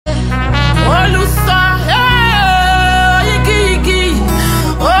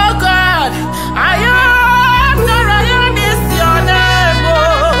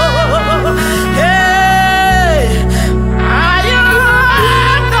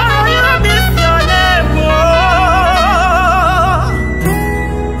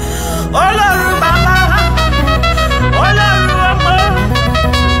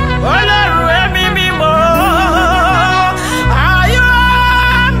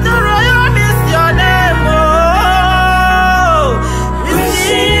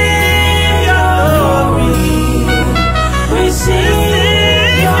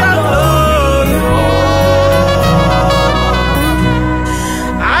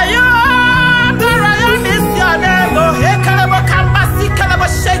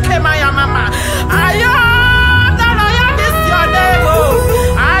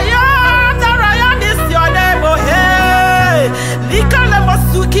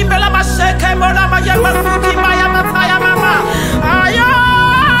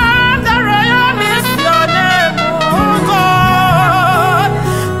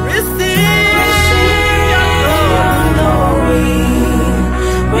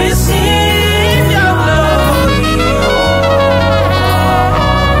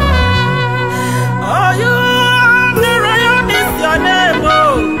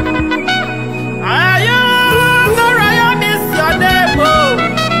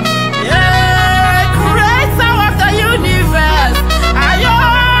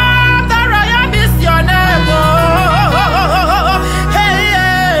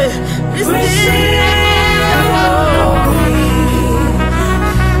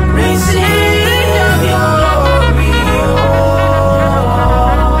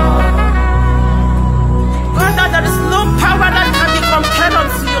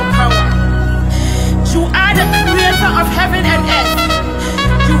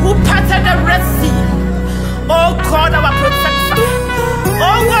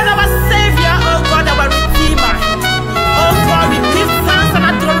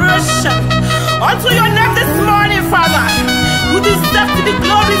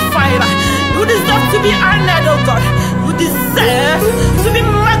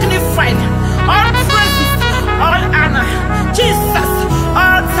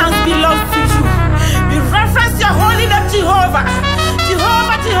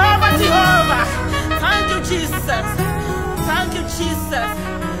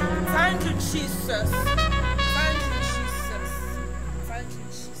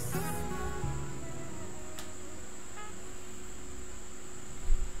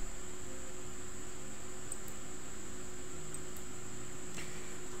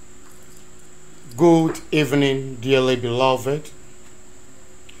Good evening, dearly beloved.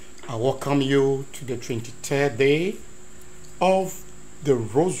 I welcome you to the 23rd day of the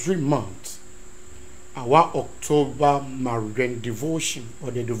Rosary Month, our October Marian devotion, or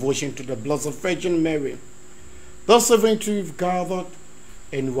the devotion to the Blessed Virgin Mary. Those events we've gathered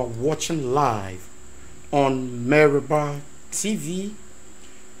and you are watching live on Maribar TV,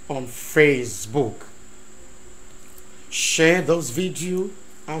 on Facebook. Share those videos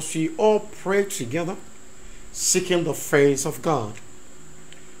as we all pray together, seeking the face of God.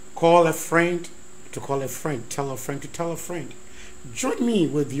 Call a friend to call a friend, tell a friend to tell a friend. Join me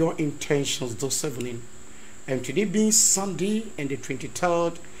with your intentions this evening. And today being Sunday and the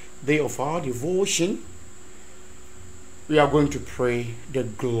 23rd day of our devotion, we are going to pray the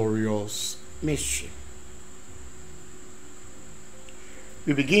glorious mystery.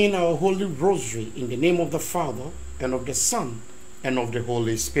 We begin our Holy Rosary in the name of the Father, and of the Son, and of the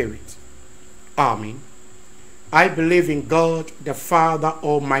Holy Spirit. Amen. I believe in God, the Father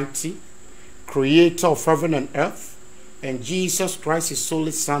Almighty, creator of heaven and earth, and Jesus Christ, his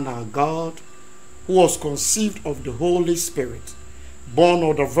only Son, our God, who was conceived of the Holy Spirit, born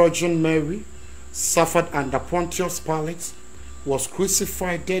of the Virgin Mary, suffered under Pontius Pilate, was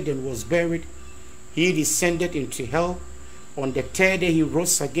crucified, dead, and was buried. He descended into hell. On the third day he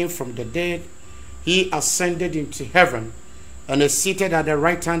rose again from the dead. He ascended into heaven, and is seated at the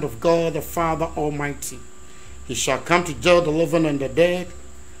right hand of God the Father Almighty. He shall come to judge the living and the dead.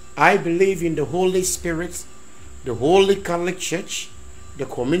 I believe in the Holy Spirit, the Holy Catholic Church, the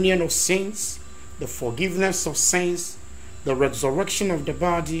communion of saints, the forgiveness of sins, the resurrection of the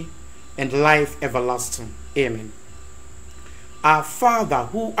body, and life everlasting. Amen. Our Father,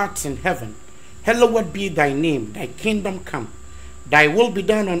 who art in heaven, hallowed be thy name. Thy kingdom come. Thy will be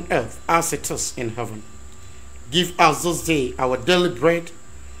done on earth as it is in heaven. Give us this day our daily bread,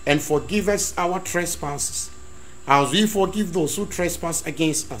 and forgive us our trespasses, as we forgive those who trespass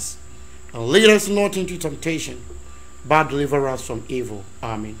against us. And lead us not into temptation, but deliver us from evil.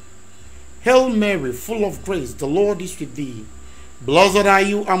 Amen. Hail Mary, full of grace, the Lord is with thee. Blessed are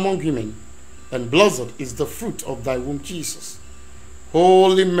you among women, and blessed is the fruit of thy womb, Jesus.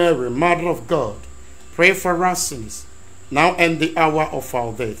 Holy Mary, Mother of God, pray for us sinners, now and the hour of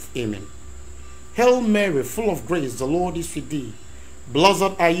our death. Amen. Hail Mary, full of grace, the Lord is with thee.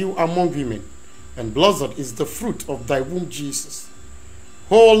 Blessed are you among women, and blessed is the fruit of thy womb, Jesus.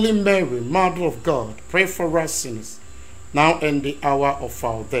 Holy Mary, Mother of God, pray for us sinners, now and the hour of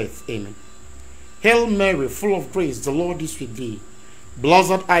our death. Amen. Hail Mary, full of grace, the Lord is with thee.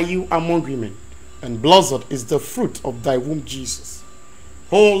 Blessed are you among women, and blessed is the fruit of thy womb, Jesus.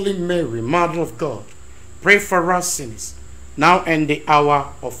 Holy Mary, Mother of God, pray for us sinners, now and the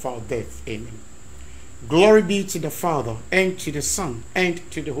hour of our death. Amen. Glory be to the Father, and to the Son, and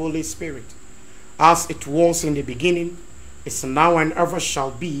to the Holy Spirit, as it was in the beginning, is now, and ever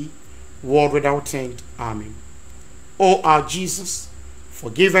shall be, world without end. Amen. O our Jesus,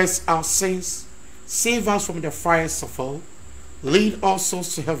 Forgive us our sins, save us from the fires of hell, lead all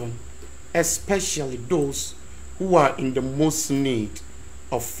souls to heaven, especially those who are in the most need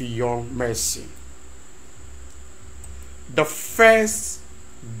of your mercy. The first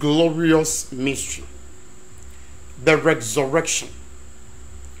glorious mystery, the resurrection.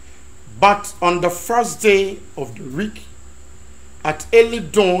 But on the first day of the week, at early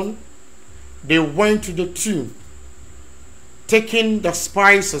dawn, they went to the tomb, taking the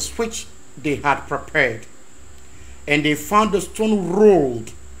spices which they had prepared, and they found the stone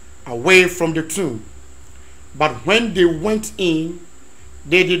rolled away from the tomb. But when they went in,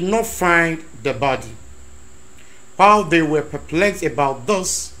 they did not find the body. While they were perplexed about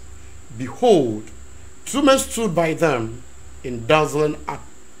this, behold, two men stood by them in dazzling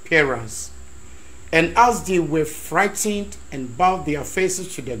appearance. And as they were frightened and bowed their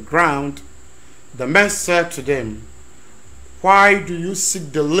faces to the ground, the men said to them, "Why do you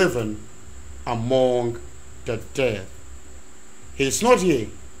seek the living among the dead? He is not here,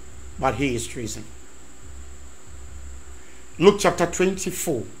 but he is risen." Luke chapter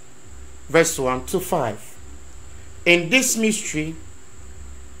 24, verse 1 to 5. In this mystery,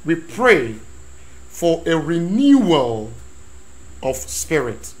 we pray for a renewal of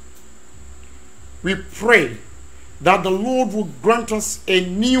spirit. We pray that the Lord will grant us a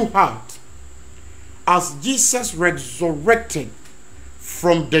new heart. As Jesus resurrected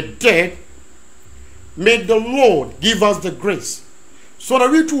from the dead, may the Lord give us the grace so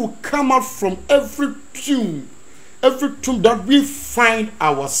that we too will come out from every tomb that we find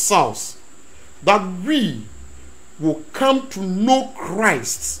ourselves, that we will come to know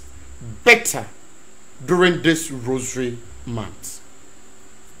Christ better during this Rosary month.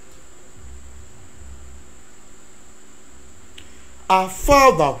 Our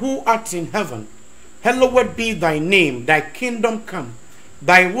Father who art in heaven, hallowed be thy name, thy kingdom come,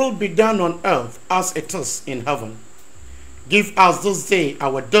 thy will be done on earth as it is in heaven. Give us this day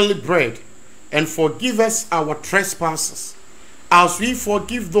our daily bread, and forgive us our trespasses, as we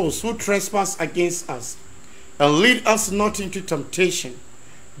forgive those who trespass against us. And lead us not into temptation,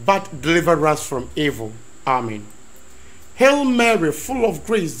 but deliver us from evil. Amen. Hail Mary, full of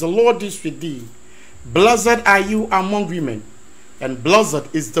grace, the Lord is with thee. Blessed are you among women, and blessed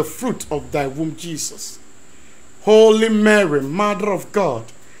is the fruit of thy womb, Jesus. Holy Mary, Mother of God,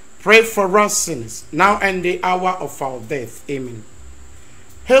 pray for us sinners, now and the hour of our death. Amen.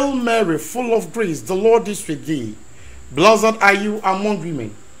 Hail Mary, full of grace, the Lord is with thee. Blessed are you among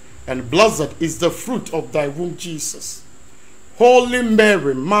women, and blessed is the fruit of thy womb, Jesus. Holy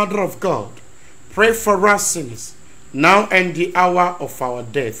Mary, Mother of God, pray for us sinners, now and the hour of our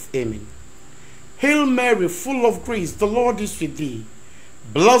death. Amen. Hail Mary, full of grace, the Lord is with thee.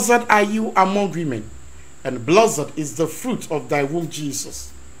 Blessed are you among women, and blessed is the fruit of thy womb, Jesus.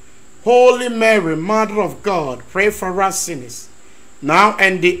 Holy Mary, Mother of God, pray for us sinners, now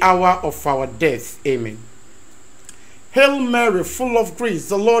and the hour of our death. Amen. Hail Mary, full of grace,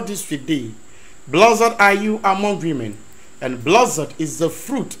 the Lord is with thee. Blessed are you among women, and blessed is the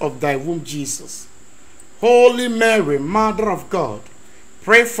fruit of thy womb, Jesus. Holy Mary, Mother of God,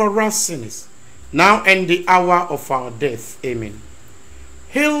 pray for us sinners, now and the hour of our death. Amen.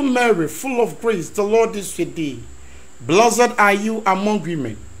 Hail Mary, full of grace, the Lord is with thee. Blessed are you among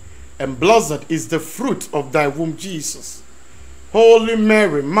women, and blessed is the fruit of thy womb, Jesus. Holy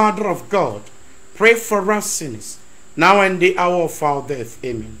Mary, Mother of God, pray for us sinners, now and the hour of our death.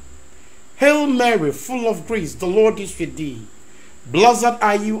 Amen. Hail Mary, full of grace, the Lord is with thee. Blessed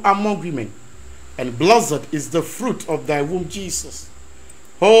are you among women, and blessed is the fruit of thy womb, Jesus.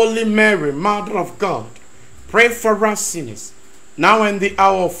 Holy Mary, Mother of God, pray for us sinners, now and the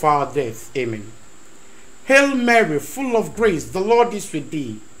hour of our death. Amen. Hail Mary, full of grace, the Lord is with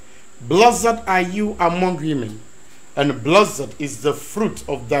thee. Blessed are you among women, and blessed is the fruit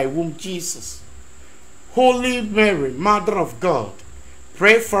of thy womb, Jesus. Holy Mary, Mother of God,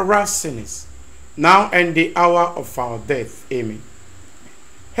 pray for us sinners, now and the hour of our death. Amen.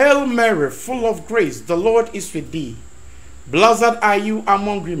 Hail Mary, full of grace, the Lord is with thee. Blessed are you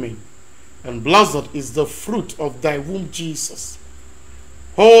among women, and blessed is the fruit of thy womb, Jesus.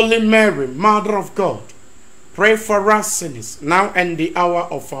 Holy Mary, Mother of God, pray for us sinners, now and the hour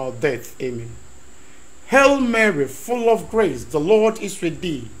of our death. Amen. Hail Mary, full of grace, the Lord is with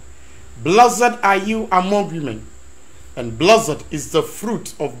thee. Blessed are you among women, and blessed is the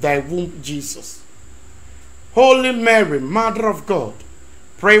fruit of thy womb, Jesus. Holy Mary, Mother of God,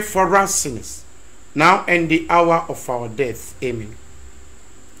 pray for us sinners, now and the hour of our death. Amen.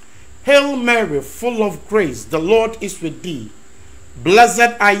 Hail Mary, full of grace, the Lord is with thee.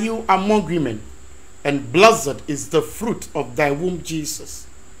 Blessed are you among women, and blessed is the fruit of thy womb, Jesus.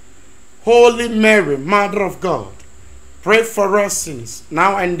 Holy Mary, Mother of God, pray for us sinners,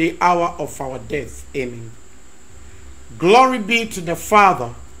 now and the hour of our death. Amen. Glory be to the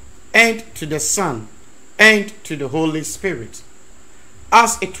Father, and to the Son, and to the Holy Spirit,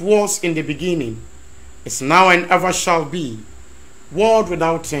 as it was in the beginning, is now and ever shall be, world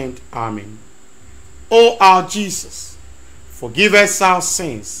without end. Amen. O our Jesus, forgive us our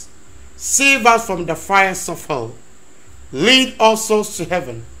sins, save us from the fires of hell, lead all souls to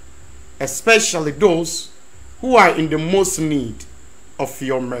heaven, especially those who are in the most need of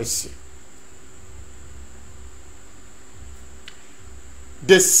your mercy.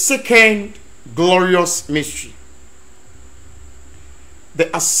 The second glorious mystery,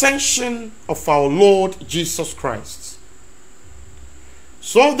 the ascension of our Lord Jesus Christ.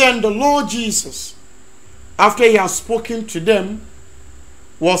 So then the Lord Jesus, after he had spoken to them,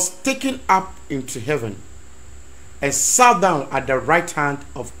 was taken up into heaven and sat down at the right hand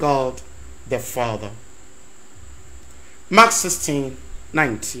of God the Father. Mark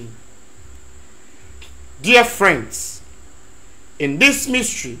 16:19. Dear friends, in this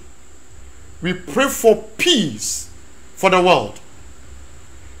mystery, we pray for peace for the world.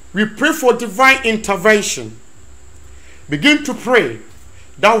 We pray for divine intervention. Begin to pray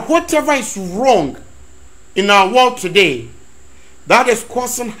that whatever is wrong in our world today that is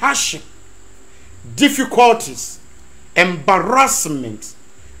causing hardship, difficulties, embarrassment,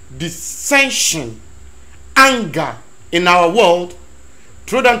 dissension, anger in our world,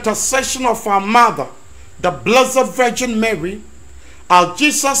 through the intercession of our Mother, the Blessed Virgin Mary, as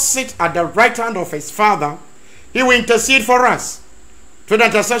Jesus sits at the right hand of his Father, he will intercede for us through the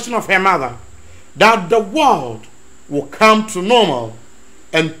intercession of her Mother, that the world will come to normal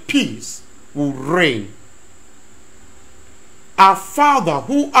and peace will reign. Our Father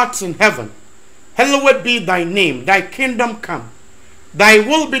who art in heaven, hallowed be thy name, thy kingdom come, thy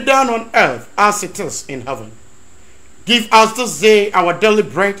will be done on earth as it is in heaven. Give us this day our daily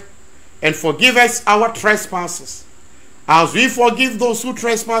bread, and forgive us our trespasses, as we forgive those who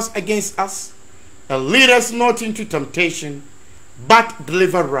trespass against us. And lead us not into temptation, but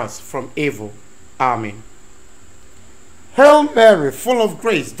deliver us from evil. Amen. Hail Mary, full of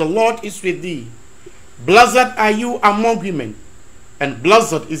grace, the Lord is with thee. Blessed are you among women, and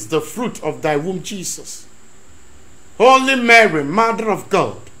blessed is the fruit of thy womb, Jesus. Holy Mary, Mother of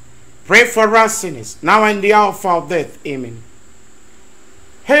God, pray for us sinners, now and the hour of our death. Amen.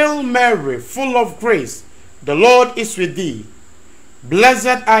 Hail Mary, full of grace, the Lord is with thee.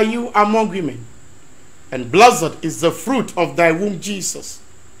 Blessed are you among women, and blessed is the fruit of thy womb, Jesus.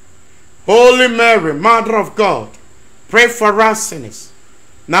 Holy Mary, Mother of God, pray for us sinners,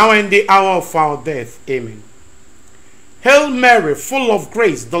 now and the hour of our death. Amen. Hail Mary, full of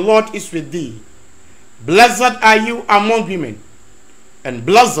grace, the Lord is with thee. Blessed are you among women, and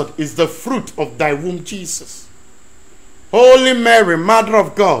blessed is the fruit of thy womb, Jesus. Holy Mary, Mother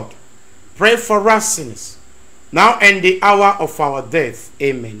of God, pray for us sinners, now and the hour of our death.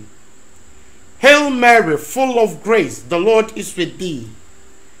 Amen. Hail Mary, full of grace, the Lord is with thee.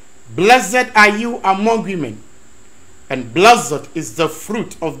 Blessed are you among women, and blessed is the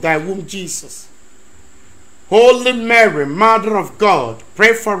fruit of thy womb, Jesus. Holy Mary, Mother of God,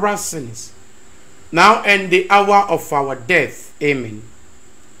 pray for us sinners, now and the hour of our death. Amen.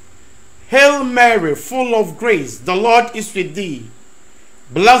 Hail Mary, full of grace, the Lord is with thee.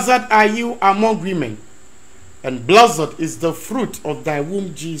 Blessed are you among women, and blessed is the fruit of thy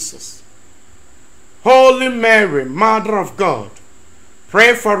womb, Jesus. Holy Mary, Mother of God,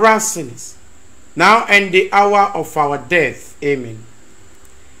 pray for us sinners, now and the hour of our death. Amen.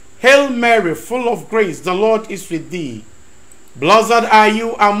 Hail Mary, full of grace, the Lord is with thee. Blessed are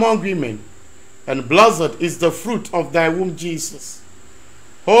you among women, and blessed is the fruit of thy womb, Jesus.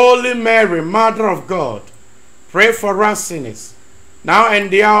 Holy Mary, Mother of God, pray for us sinners, now and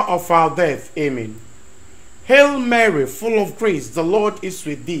the hour of our death. Amen. Hail Mary, full of grace, the Lord is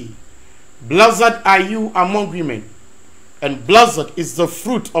with thee. Blessed are you among women, and blessed is the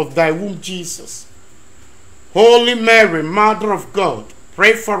fruit of thy womb, Jesus. Holy Mary, Mother of God,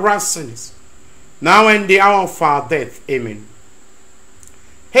 pray for us sinners, now and the hour of our death. Amen.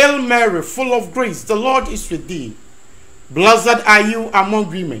 Hail Mary, full of grace, the Lord is with thee. Blessed are you among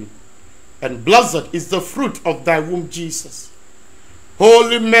women, and blessed is the fruit of thy womb, Jesus.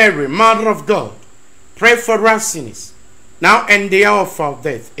 Holy Mary, Mother of God, pray for us sinners, now and the hour of our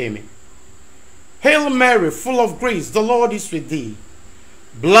death. Amen. Hail Mary, full of grace, the Lord is with thee.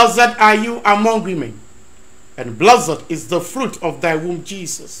 Blessed are you among women, and blessed is the fruit of thy womb,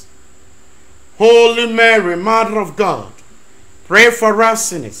 Jesus. Holy Mary, Mother of God, pray for us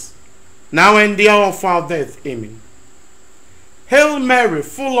sinners, now and the hour of our death. Amen. Hail Mary,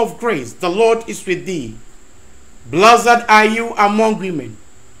 full of grace, the Lord is with thee. Blessed are you among women,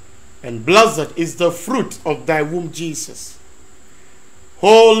 and blessed is the fruit of thy womb, Jesus.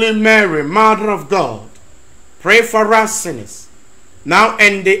 Holy Mary, Mother of God, pray for us sinners, now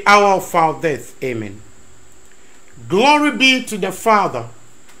and the hour of our death. Amen. Glory be to the Father,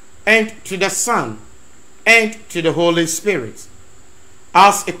 and to the Son, and to the Holy Spirit,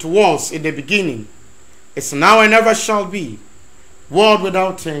 as it was in the beginning, is now and ever shall be, world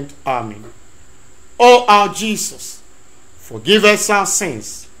without end. Amen. O our Jesus, forgive us our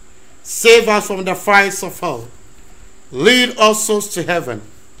sins, save us from the fires of hell, lead all souls to heaven,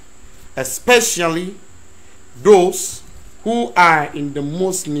 especially those who are in the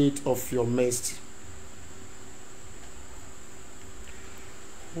most need of your mercy.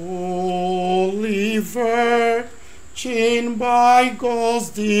 Holy Virgin, by God's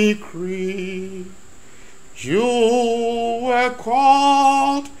decree, you were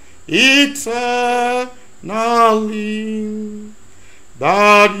called eternally,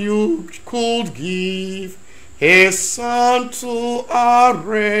 that you could give His Son to our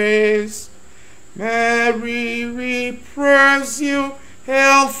race. Mary, we praise you,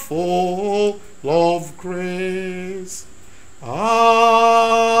 hail full of grace.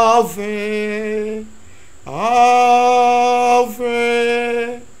 Ave, Ave,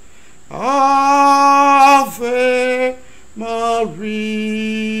 Ave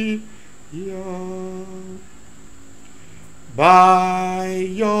Maria. By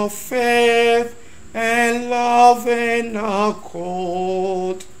your faith and love and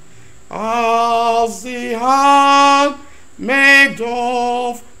accord, as the handmaid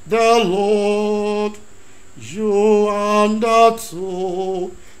of the Lord, you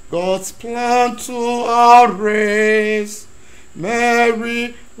undertook God's plan to our race.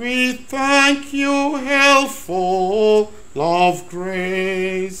 Mary, we thank you, hail full of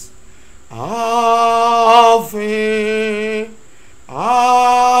grace. Ave,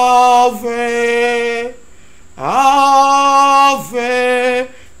 Ave, Ave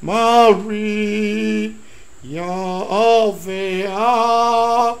Maria. Ave,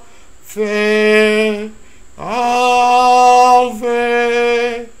 Ave, Ave,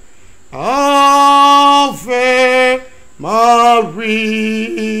 Ave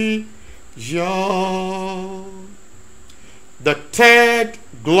Maria. The third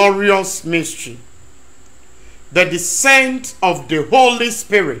glorious mystery, the descent of the Holy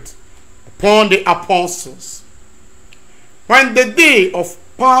Spirit upon the apostles. When the day of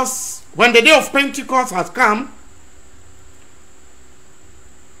Pentecost had come,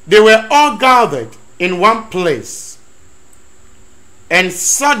 they were all gathered in one place, and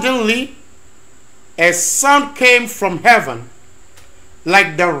suddenly a sound came from heaven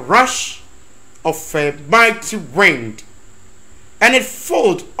like the rush of a mighty wind, and it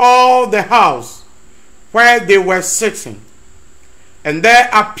filled all the house where they were sitting. And there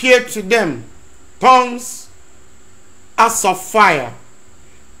appeared to them tongues as of fire,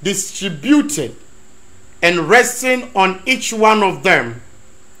 distributed and resting on each one of them.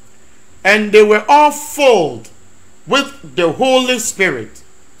 And they were all filled with the Holy Spirit,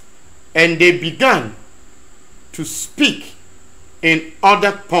 and they began to speak in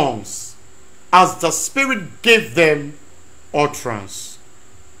other tongues as the Spirit gave them utterance.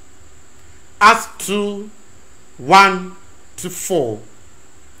 Acts 2:1-4.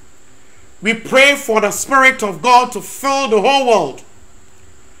 We pray for the Spirit of God to fill the whole world.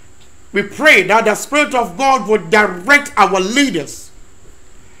 We pray that the Spirit of God would direct our leaders.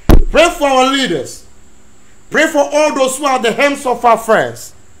 Pray for our leaders. Pray for all those who are the hems of our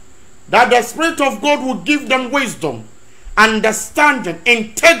affairs, that the Spirit of God will give them wisdom, understanding,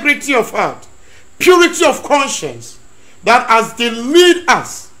 integrity of heart, purity of conscience, that as they lead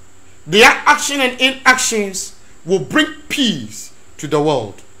us, their action and inactions will bring peace to the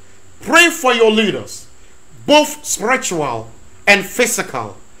world. Pray for your leaders, both spiritual and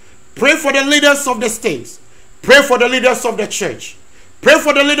physical. Pray for the leaders of the states. Pray for the leaders of the church. Pray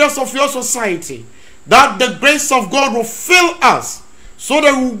for the leaders of your society, that the grace of God will fill us so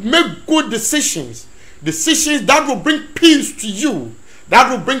that we will make good decisions. Decisions that will bring peace to you, that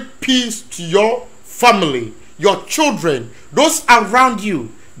will bring peace to your family, your children, those around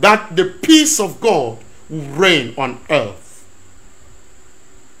you, that the peace of God will reign on earth.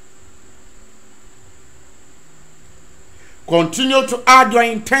 Continue to add your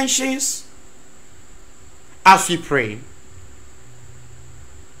intentions as we pray.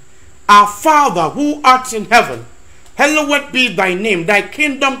 Our Father who art in heaven, hallowed be thy name. Thy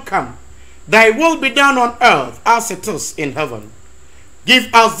kingdom come. Thy will be done on earth as it is in heaven.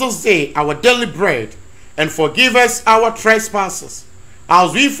 Give us this day our daily bread, and forgive us our trespasses,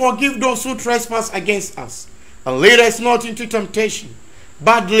 as we forgive those who trespass against us. And lead us not into temptation,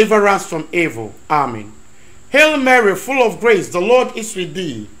 but deliver us from evil. Amen. Hail Mary, full of grace, the Lord is with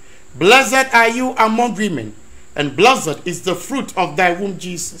thee. Blessed are you among women, and blessed is the fruit of thy womb,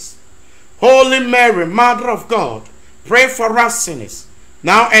 Jesus. Holy Mary, Mother of God, pray for us sinners,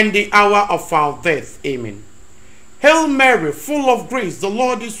 now and the hour of our death. Amen. Hail Mary, full of grace, the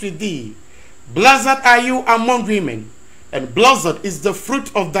Lord is with thee. Blessed are you among women, and blessed is the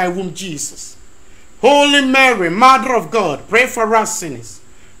fruit of thy womb, Jesus. Holy Mary, Mother of God, pray for us sinners,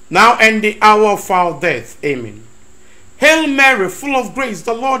 now and the hour of our death. Amen. Hail Mary, full of grace,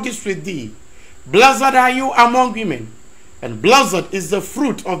 the Lord is with thee. Blessed are you among women, and blessed is the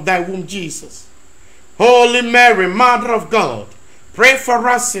fruit of thy womb, Jesus. Holy Mary, Mother of God, pray for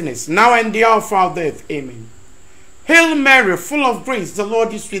us sinners, now and the hour of our death. Amen. Hail Mary, full of grace, the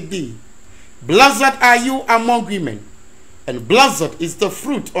Lord is with thee. Blessed are you among women, and blessed is the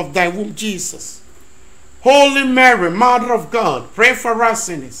fruit of thy womb, Jesus. Holy Mary, Mother of God, pray for us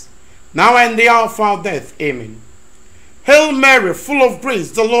sinners, now and the hour of our death. Amen. Hail Mary, full of grace,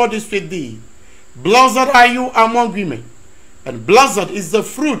 the Lord is with thee. Blessed are you among women, and blessed is the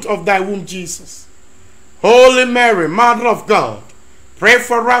fruit of thy womb, Jesus. Holy Mary, Mother of God, pray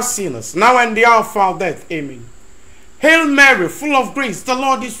for us sinners, now and the hour of our death. Amen. Hail Mary, full of grace, the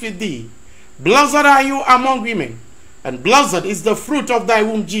Lord is with thee. Blessed are you among women, and blessed is the fruit of thy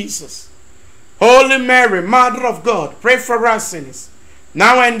womb, Jesus. Holy Mary, Mother of God, pray for us sinners,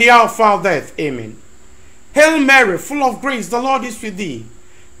 now and the hour of our death. Amen. Hail Mary, full of grace, the Lord is with thee.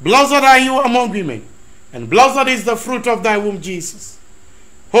 Blessed are you among women, and blessed is the fruit of thy womb, Jesus.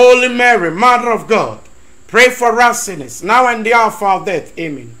 Holy Mary, Mother of God, pray for us sinners, now and the hour of our death.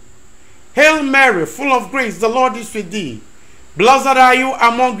 Amen. Hail Mary, full of grace, the Lord is with thee. Blessed are you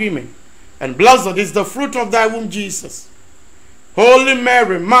among women, and blessed is the fruit of thy womb, Jesus. Holy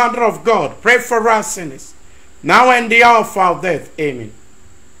Mary, Mother of God, pray for us sinners, now and the hour of our death. Amen.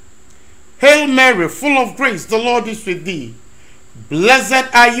 Hail Mary, full of grace, the Lord is with thee.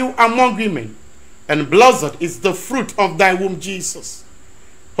 Blessed are you among women, and blessed is the fruit of thy womb, Jesus.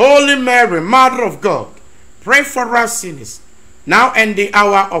 Holy Mary, Mother of God, pray for us sinners, now and the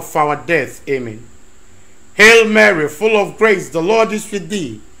hour of our death. Amen. Hail Mary, full of grace, the Lord is with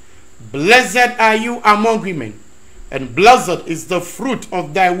thee. Blessed are you among women, and blessed is the fruit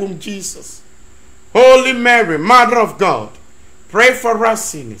of thy womb, Jesus. Holy Mary, Mother of God, pray for us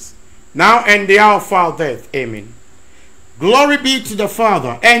sinners, now and the hour of our death. Amen. Glory be to the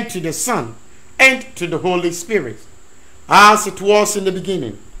Father, and to the Son, and to the Holy Spirit, as it was in the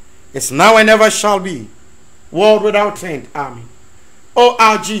beginning, is now, and ever shall be, world without end. Amen. O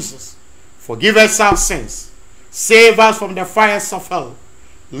our Jesus, forgive us our sins, save us from the fires of hell,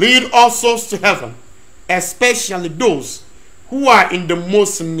 lead all souls to heaven, especially those who are in the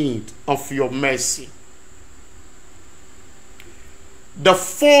most need of your mercy. The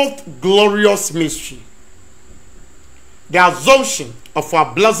fourth glorious mystery, the assumption of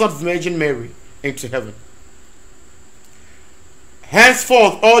our Blessed Virgin Mary into heaven.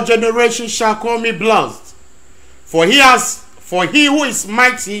 Henceforth all generations shall call me blessed, for he who is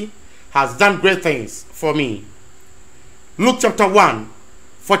mighty has done great things for me. Luke chapter 1,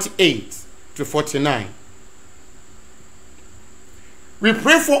 48 to 49. We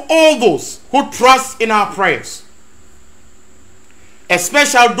pray for all those who trust in our prayers,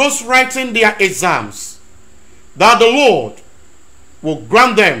 especially those writing their exams, that the Lord will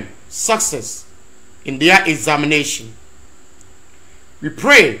grant them success in their examination. We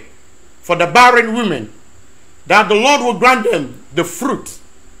pray for the barren women, that the Lord will grant them the fruit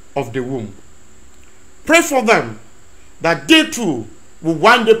of the womb. Pray for them, that they too will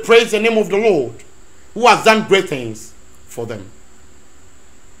one day praise the name of the Lord, who has done great things for them.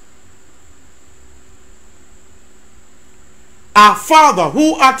 Our Father,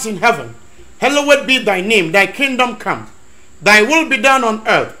 who art in heaven, hallowed be thy name. Thy kingdom come. Thy will be done on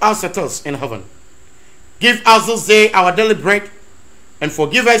earth as it is in heaven. Give us this day our daily bread, and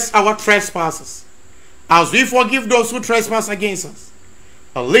forgive us our trespasses, as we forgive those who trespass against us.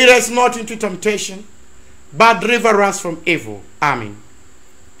 And lead us not into temptation, but deliver us from evil. Amen.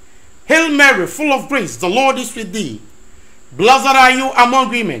 Hail Mary, full of grace, the Lord is with thee. Blessed are you among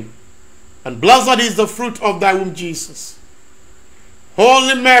women, and blessed is the fruit of thy womb, Jesus.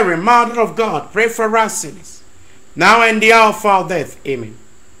 Holy Mary, Mother of God, pray for us sinners, now and the hour of our death. Amen.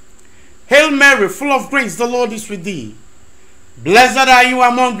 Hail Mary, full of grace, the Lord is with thee. Blessed are you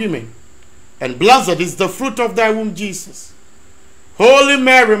among women, and blessed is the fruit of thy womb, Jesus. Holy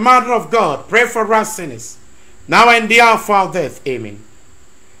Mary, Mother of God, pray for us sinners, now and the hour of our death. Amen.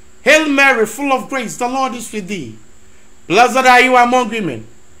 Hail Mary, full of grace, the Lord is with thee. Blessed are you among women,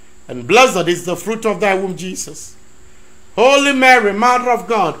 and blessed is the fruit of thy womb, Jesus. Holy Mary, Mother of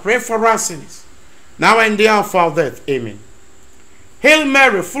God, pray for us sinners, now and the hour of our death. Amen. Hail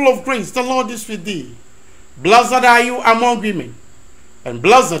Mary, full of grace, the Lord is with thee. Blessed are you among women, and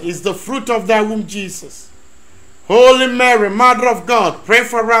blessed is the fruit of thy womb, Jesus. Holy Mary, Mother of God, pray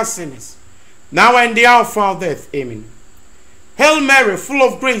for us sinners, now and the hour of our death. Amen. Hail Mary, full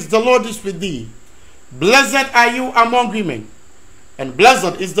of grace, the Lord is with thee. Blessed are you among women, and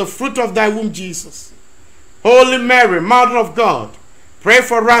blessed is the fruit of thy womb, Jesus. Holy Mary, Mother of God, pray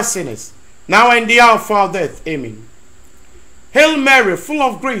for us sinners, now and the hour of our death. Amen. Hail Mary, full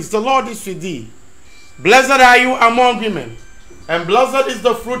of grace, the Lord is with thee. Blessed are you among women, and blessed is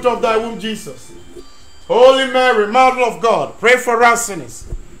the fruit of thy womb, Jesus. Holy Mary, Mother of God, pray for us sinners,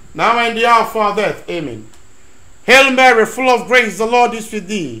 now and the hour of our death. Amen. Hail Mary, full of grace, the Lord is with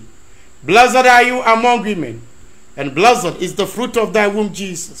thee. Blessed are you among women, and blessed is the fruit of thy womb,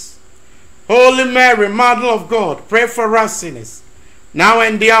 Jesus. Holy Mary, Mother of God, pray for us sinners, now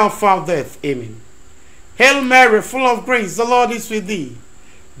and the hour of our death. Amen. Hail Mary, full of grace, the Lord is with thee.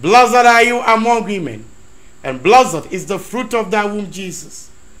 Blessed are you among women, and blessed is the fruit of thy womb, Jesus.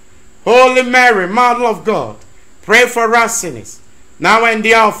 Holy Mary, Mother of God, pray for us sinners, now and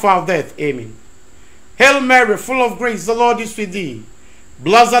the hour of our death. Amen. Hail Mary, full of grace, the Lord is with thee.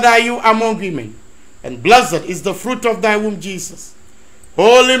 Blessed are you among women, and blessed is the fruit of thy womb, Jesus.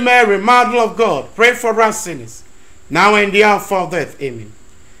 Holy Mary, Mother of God, pray for us sinners, now and the hour of our death. Amen.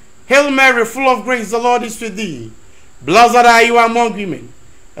 Hail Mary, full of grace, the Lord is with thee. Blessed are you among women,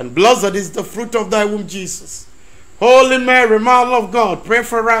 and blessed is the fruit of thy womb, Jesus. Holy Mary, Mother of God, pray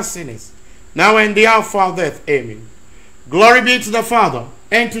for us sinners, now and the hour of our death. Amen. Glory be to the Father,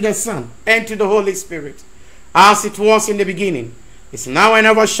 and to the Son, and to the Holy Spirit, as it was in the beginning, is now and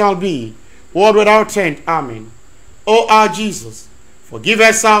ever shall be, world without end. Amen. O our Jesus, forgive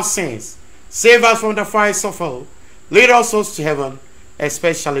us our sins, save us from the fires of hell, lead us souls to heaven,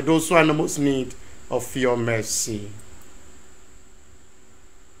 especially those who are in the most need of your mercy.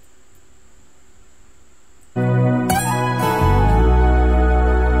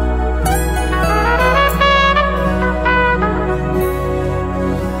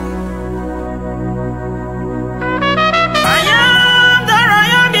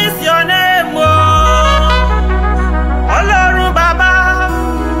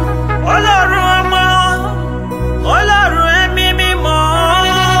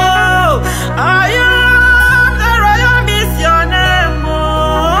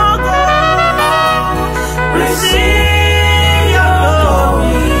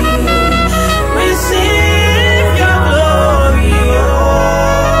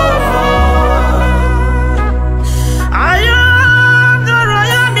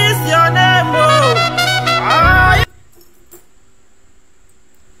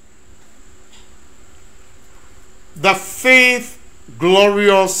 The fifth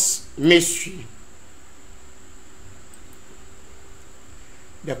glorious mystery,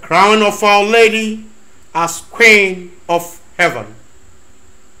 the crown of Our Lady as Queen of Heaven.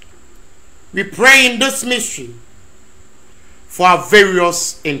 We pray in this mystery for our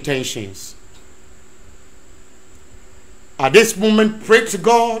various intentions. At this moment, pray to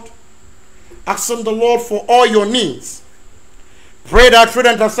God, asking the Lord for all your needs. Pray that through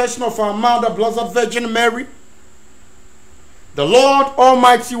the intercession of our Mother, Blessed Virgin Mary, the Lord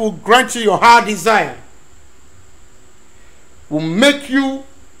Almighty will grant you your heart desire, will make you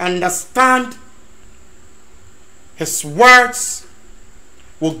understand His words,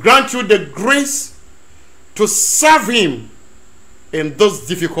 will grant you the grace to serve Him in those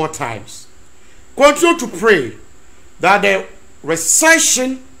difficult times. Continue to pray that the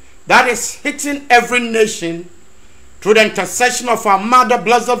recession that is hitting every nation, through the intercession of our Mother,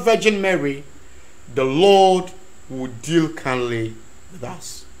 Blessed Virgin Mary, the Lord will deal kindly with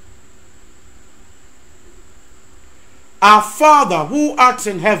us. Our Father, who art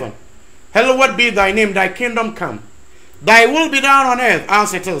in heaven, hallowed be thy name, thy kingdom come. Thy will be done on earth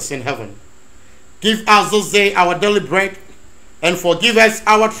as it is in heaven. Give us this day our daily bread, and forgive us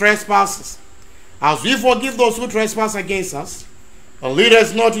our trespasses, as we forgive those who trespass against us. And lead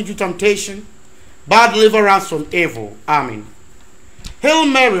us not into temptation, but deliver us from evil. Amen. Hail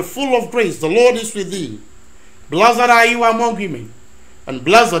Mary, full of grace, the Lord is with thee. Blessed are you among women, and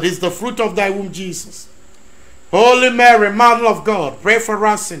blessed is the fruit of thy womb, Jesus. Holy Mary, Mother of God, pray for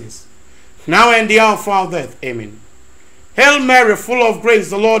us sinners, now and the hour of our death. Amen. Hail Mary, full of grace,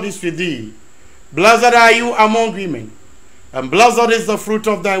 the Lord is with thee. Blessed are you among women, and blessed is the fruit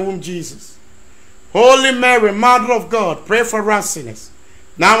of thy womb, Jesus. Holy Mary, Mother of God, pray for us sinners,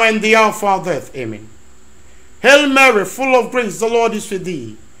 now and the hour of our death. Amen. Hail Mary, full of grace, the Lord is with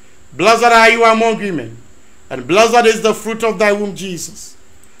thee. Blessed are you among women, and blessed is the fruit of thy womb, Jesus.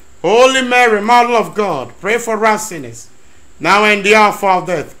 Holy Mary, Mother of God, pray for us sinners, now and the hour of our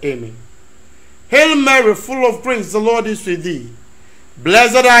death. Amen. Hail Mary, full of grace, the Lord is with thee.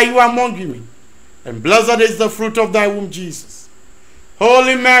 Blessed are you among women, and blessed is the fruit of thy womb, Jesus.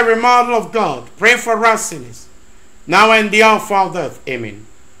 Holy Mary, Mother of God, pray for us sinners, now and the hour of our death. Amen.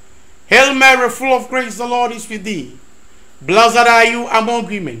 Hail Mary, full of grace, the Lord is with thee. Blessed are you among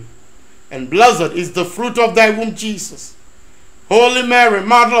women, and blessed is the fruit of thy womb, Jesus. Holy Mary,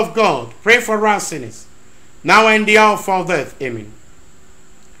 Mother of God, pray for us sinners, now and the hour of our death. Amen.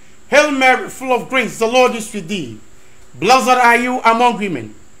 Hail Mary, full of grace, the Lord is with thee. Blessed are you among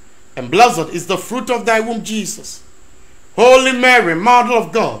women, and blessed is the fruit of thy womb, Jesus. Holy Mary, Mother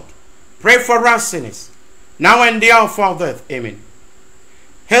of God, pray for us sinners, now and the hour of our death. Amen.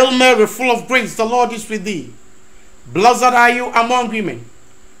 Hail Mary, full of grace, the Lord is with thee. Blessed are you among women,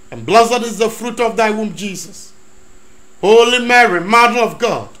 and blessed is the fruit of thy womb, Jesus. Holy Mary, Mother of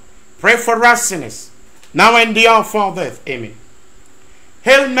God, pray for us sinners, now and the hour of our death. Amen.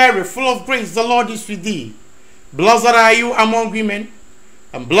 Hail Mary, full of grace, the Lord is with thee. Blessed are you among women,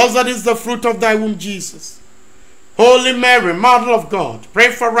 and blessed is the fruit of thy womb, Jesus. Holy Mary, Mother of God,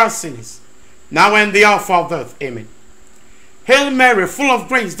 pray for us sinners, now and the hour of our death. Amen. Hail Mary, full of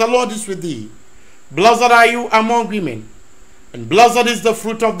grace, the Lord is with thee. Blessed are you among women, and blessed is the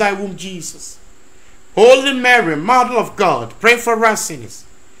fruit of thy womb, Jesus. Holy Mary, Mother of God, pray for us sinners,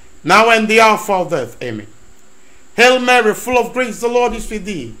 now and the hour of our death. Amen. Hail Mary, full of grace, the Lord is with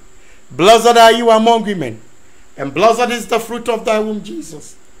thee. Blessed are you among women, and blessed is the fruit of thy womb,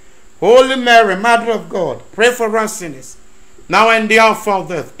 Jesus. Holy Mary, Mother of God, pray for us sinners, now and the hour of our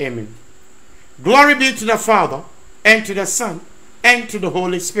death. Amen. Glory be to the Father, and to the Son, and to the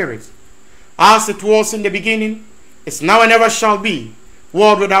Holy Spirit, as it was in the beginning, is now and ever shall be,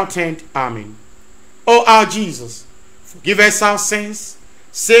 world without end. Amen. O our Jesus, forgive us our sins,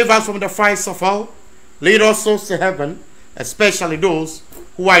 save us from the fires of hell, lead us souls to heaven, especially those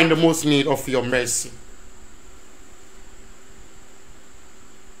who are in the most need of your mercy.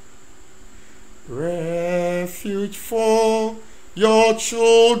 Refuge for your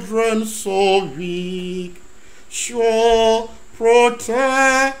children so weak, sure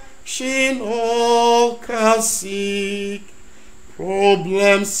protection all can seek.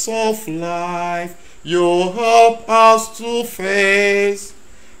 Problems of life you help us to face.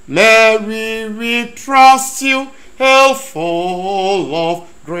 Mary, we trust you, hail full of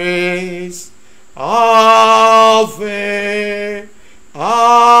grace. Ave,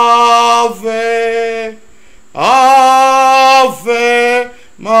 Ave, Ave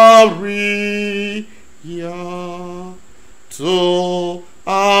Maria. To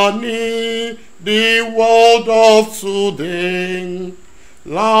our need, the world of today,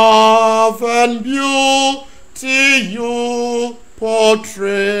 love and beauty you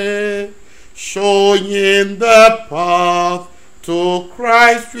portray, showing the path to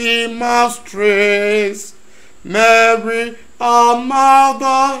Christ we must trace. Mary, our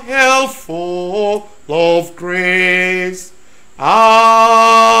mother, hail full of grace.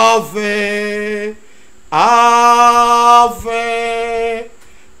 Ave, Ave,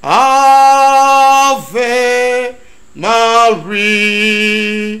 Ave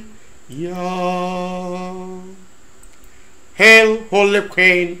Maria. Hail, Holy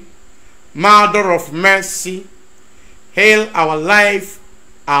Queen, Mother of Mercy. Hail our life,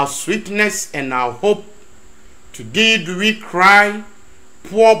 our sweetness, and our hope. To thee do we cry,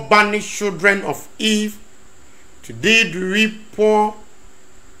 poor banished children of Eve. To thee do we pour.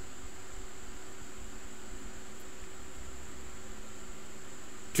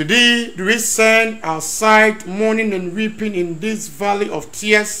 To thee do we send our sight, mourning and weeping in this valley of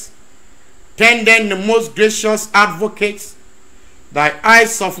tears. Turn then, the most gracious advocate, thy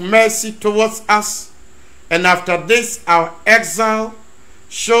eyes of mercy towards us, and after this our exile,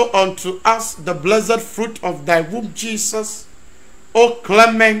 show unto us the blessed fruit of thy womb, Jesus. O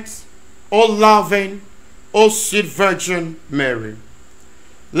clement, O loving, O sweet Virgin Mary.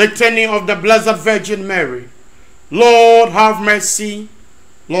 Litany of the Blessed Virgin Mary. Lord, have mercy.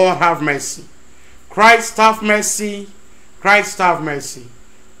 Lord, have mercy. Christ, have mercy. Christ, have mercy.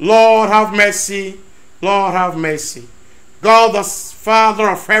 Lord, have mercy. Lord, have mercy. God, the Father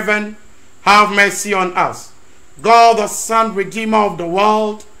of heaven, have mercy on us. God, the Son, Redeemer of the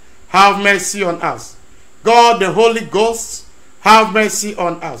world, have mercy on us. God, the Holy Ghost, have mercy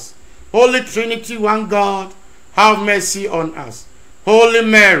on us. Holy Trinity, one God, have mercy on us. Holy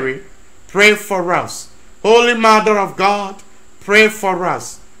Mary, pray for us. Holy Mother of God, pray for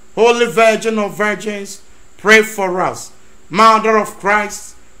us. Holy Virgin of Virgins, pray for us. Mother of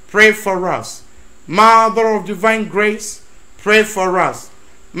Christ, pray for us. Mother of divine grace, pray for us.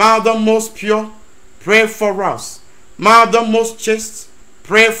 Mother most pure, pray for us. Mother most chaste,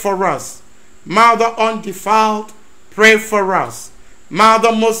 pray for us. Mother undefiled, pray for us.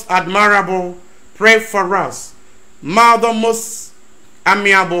 Mother most admirable, pray for us. Mother most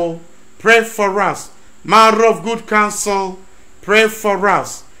amiable, pray for us. Mother of good counsel, pray for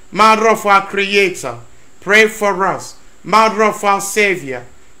us. Mother of our Creator, pray for us. Mother of our Savior,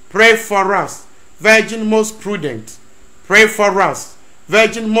 pray for us. Virgin most prudent, pray for us.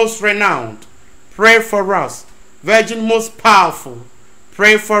 Virgin most renowned, pray for us. Virgin most powerful,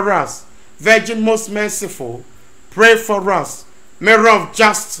 pray for us. Virgin most merciful, pray for us. Mirror of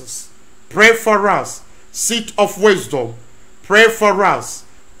justice, pray for us. Seat of wisdom, pray for us.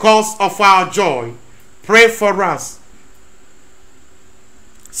 Cause of our joy, pray for us.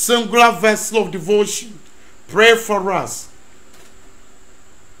 Singular vessel of devotion, pray for us.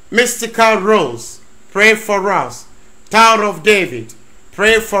 Mystical rose, pray for us. Tower of David,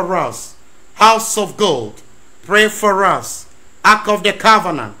 pray for us. House of gold, pray for us. Ark of the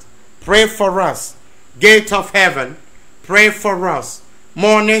covenant, pray for us. Gate of heaven, pray for us.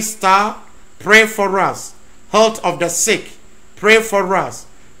 Morning star, pray for us. Health of the sick, pray for us.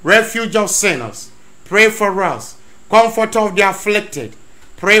 Refuge of sinners, pray for us. Comfort of the afflicted,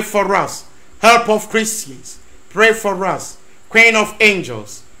 pray for us. Help of Christians, pray for us. Queen of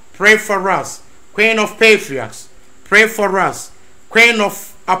angels, pray for us. Queen of patriarchs, pray for us. Queen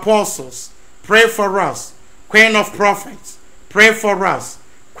of apostles, pray for us. Queen of prophets, pray for us.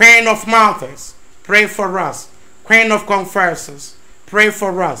 Queen of martyrs, pray for us. Queen of confessors, pray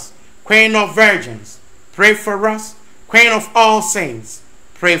for us. Queen of virgins, pray for us. Queen of all saints,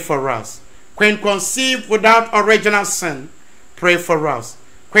 pray for us. Queen conceived without original sin, pray for us.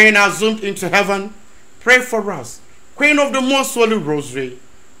 Queen assumed into heaven, pray for us. Queen of the most holy rosary,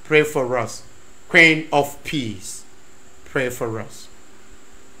 pray for us. Queen of peace, pray for us.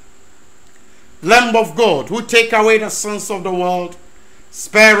 Lamb of God, who take away the sins of the world,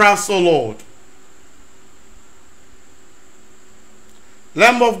 spare us, O Lord.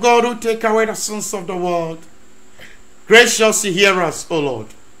 Lamb of God, who take away the sins of the world, graciously hear us, O Lord.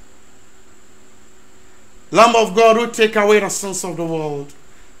 Lamb of God, who take away the sins of the world,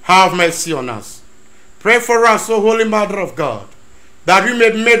 have mercy on us. Pray for us, O Holy Mother of God, that we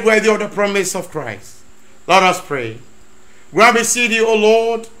may be made worthy of the promise of Christ. Let us pray. Grant me thee, O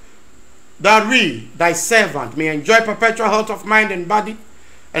Lord, that we, thy servant, may enjoy perpetual health of mind and body,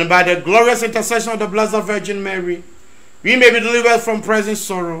 and by the glorious intercession of the Blessed Virgin Mary, we may be delivered from present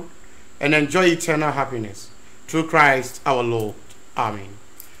sorrow and enjoy eternal happiness. Through Christ our Lord. Amen.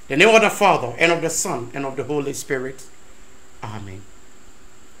 In the name of the Father, and of the Son, and of the Holy Spirit. Amen.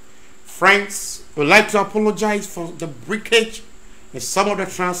 Friends, we'd like to apologize for the breakage in some of the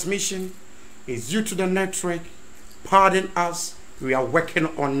transmission. It's due to the network. Pardon us. We are working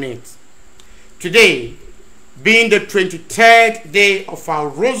on it. Today, being the 23rd day of our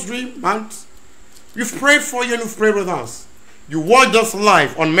Rosary month, we've prayed for you and you've prayed with us. You watch us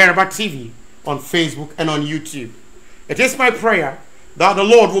live on Meribah TV, on Facebook, and on YouTube. It is my prayer that the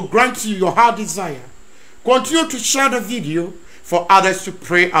Lord will grant you your heart desire. Continue to share the video for others to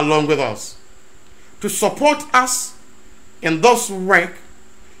pray along with us. To support us in this work,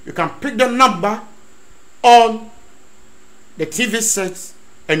 you can pick the number on the TV set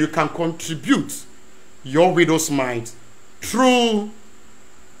and you can contribute your widow's mite through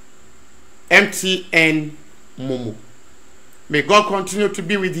MTN Momo. May God continue to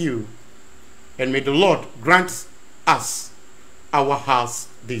be with you, and may the Lord grant us our heart's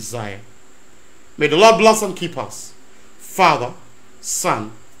desire. May the Lord bless and keep us, Father,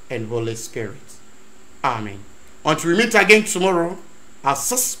 Son, and Holy Spirit. Amen. Until we meet again tomorrow at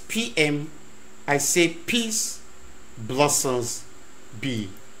 6 p.m., I say peace, blessings be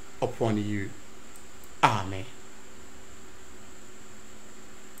upon you.